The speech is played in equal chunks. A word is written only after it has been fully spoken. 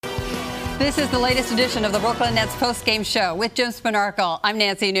This is the latest edition of the Brooklyn Nets post-game show with Jim Spanarkel. I'm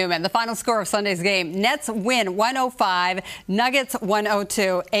Nancy Newman. The final score of Sunday's game: Nets win 105, Nuggets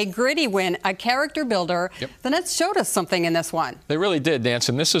 102. A gritty win, a character builder. Yep. The Nets showed us something in this one. They really did,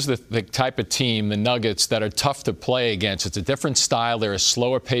 Nancy. And this is the type of team, the Nuggets, that are tough to play against. It's a different style. They're a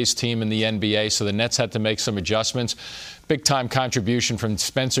slower-paced team in the NBA, so the Nets had to make some adjustments. Big-time contribution from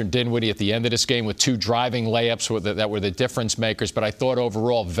Spencer Dinwiddie at the end of this game with two driving layups that were the difference makers. But I thought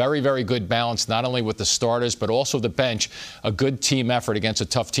overall, very, very good balance, not only with the starters, but also the bench. A good team effort against a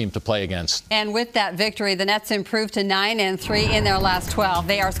tough team to play against. And with that victory, the Nets improved to 9-3 in their last 12.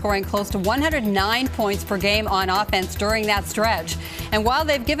 They are scoring close to 109 points per game on offense during that stretch. And while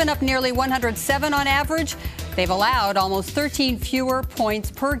they've given up nearly 107 on average, they've allowed almost 13 fewer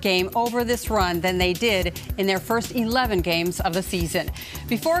points per game over this run than they did in their first 11 games of the season.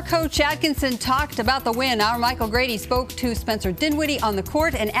 Before Coach Atkinson talked about the win, our Michael Grady spoke to Spencer Dinwiddie on the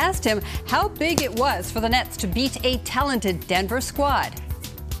court and asked him how big it was for the Nets to beat a talented Denver squad.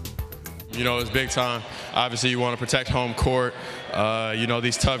 You know, it's big time. Obviously, you want to protect home court.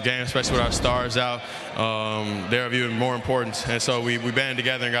 These tough games, especially with our stars out, they're even more important. And so we band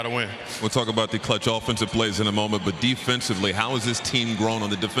together and got to win. We'll talk about the clutch offensive plays in a moment, but defensively, how has this team grown on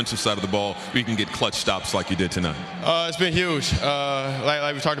the defensive side of the ball where you can get clutch stops like you did tonight? It's been huge.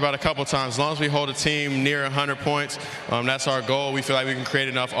 Like we talked about a couple times, as long as we hold a team near 100 points, that's our goal. We feel like we can create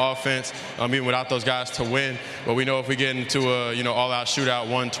enough offense, even without those guys, to win. But we know if we get into a all-out shootout,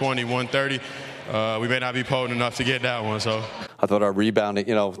 120, 130, we may not be potent enough to get that one. So I thought our rebounding,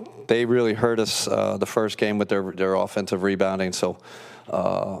 they really hurt us the first game with their offensive rebounding. So,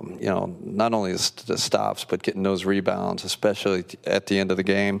 not only the stops, but getting those rebounds, especially at the end of the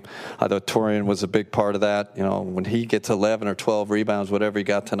game. I thought Torian was a big part of that. When he gets 11 or 12 rebounds, whatever he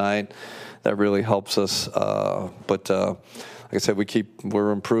got tonight, that really helps us. But like I said,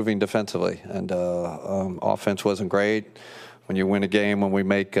 we're improving defensively, and offense wasn't great. When you win a game, when we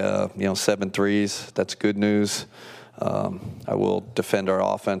make 7 threes, that's good news. I will defend our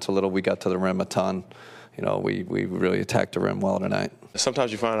offense a little. We got to the rim a ton. We really attacked the rim well tonight.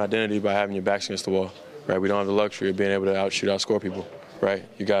 Sometimes you find an identity by having your backs against the wall, right? We don't have the luxury of being able to outscore people, right?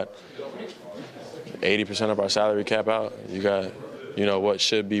 You got 80% of our salary cap out. You got, what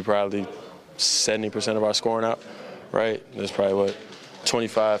should be probably 70% of our scoring out, right? That's probably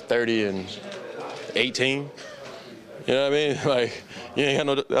 25, 30, and 18. You know what I mean? Like, you ain't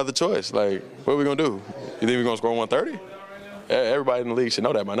got no other choice. Like, what are we going to do? You think we're going to score 130? Everybody in the league should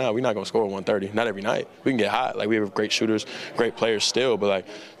know that by now. We're not going to score 130. Not every night. We can get hot. Like, we have great shooters, great players still. But, like,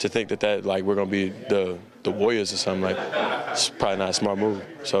 to think that we're going to be the Warriors or something, like, it's probably not a smart move.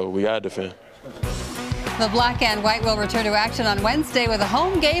 So we got to defend. The black and white will return to action on Wednesday with a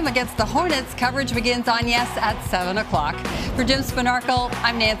home game against the Hornets. Coverage begins on Yes at 7 o'clock. For Jim Spanarkel,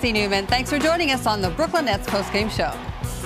 I'm Nancy Newman. Thanks for joining us on the Brooklyn Nets postgame show.